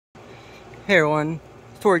Hey everyone,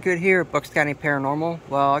 Tori Good here, Bucks County Paranormal.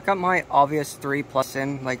 Well, I got my Ovilus 3 Plus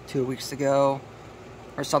in like 2 weeks ago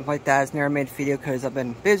or something like that. I've never made a video because I've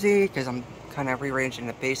been busy, because I'm kind of rearranging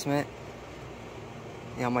the basement.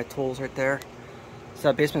 You know, my tools right there. So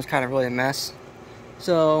the basement's kind of really a mess.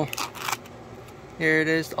 So here it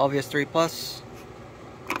is, the Ovilus 3 Plus.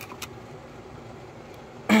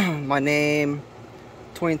 My name,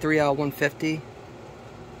 23 out of 150.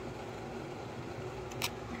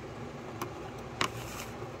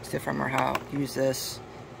 From or how to use this.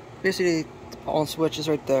 Basically, the on switch is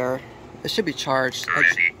right there. It should be charged.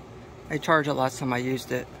 I charged it last time I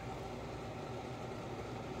used it.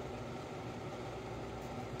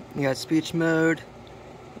 You got speech mode.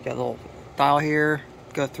 You got a little dial here.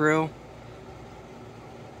 Go through.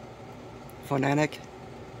 Phonetic.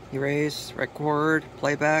 Erase. Record.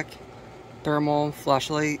 Playback. Thermal.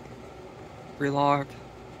 Flashlight. Relog.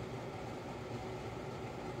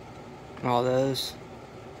 And all those.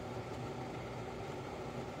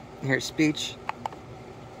 Here's speech.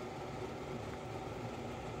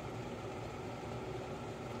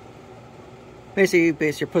 Basically,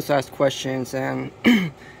 you're supposed to ask questions, and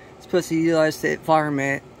it's supposed to utilize the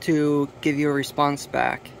environment to give you a response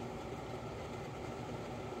back.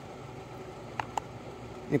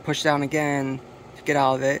 You push down again to get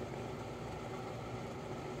out of it.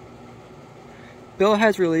 Bill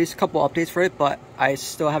has released a couple updates for it, but I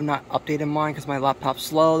still have not updated mine because my laptop's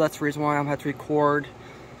slow. That's the reason why I'm having to record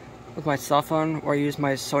with my cell phone, or I use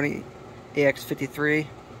my Sony AX53.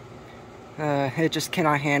 It just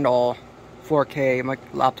cannot handle 4K. My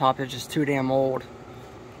laptop is just too damn old.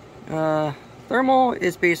 Thermal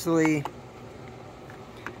is basically,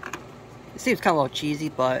 it seems kind of a little cheesy,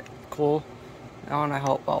 but cool. I don't know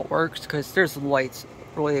how well it works because there's lights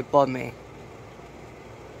really above me.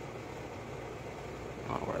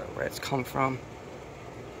 I don't know where it's come from.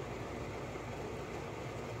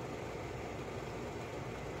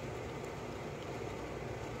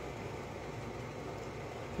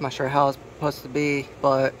 I'm not sure how it's supposed to be,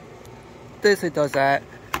 but this it does that.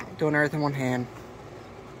 Doing everything in one hand.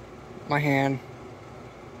 My hand.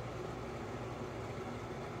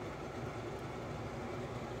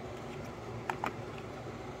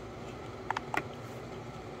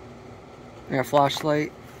 And a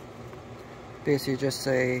flashlight. Basically just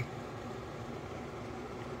a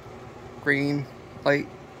green light.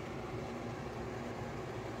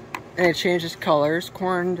 And it changes colors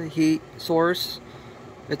according to the heat source.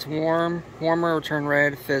 If it's warmer, it'll turn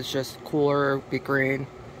red. If it's just cooler, it'll be green.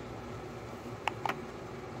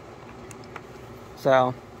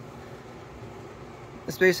 So,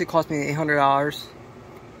 this basically cost me $800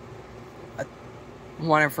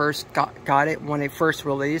 when I first got it, when they first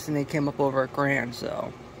released, and they came up over $1,000,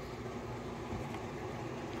 so.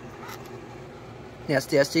 Yes,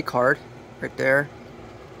 the SD card, right there.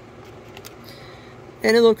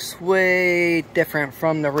 And it looks way different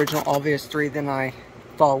from the original Ovilus 3 than I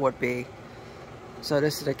thought it would be. So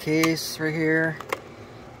this is the case right here.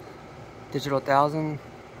 Digital dowsing.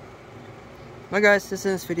 Well guys, this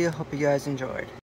is this video. Hope you guys enjoyed.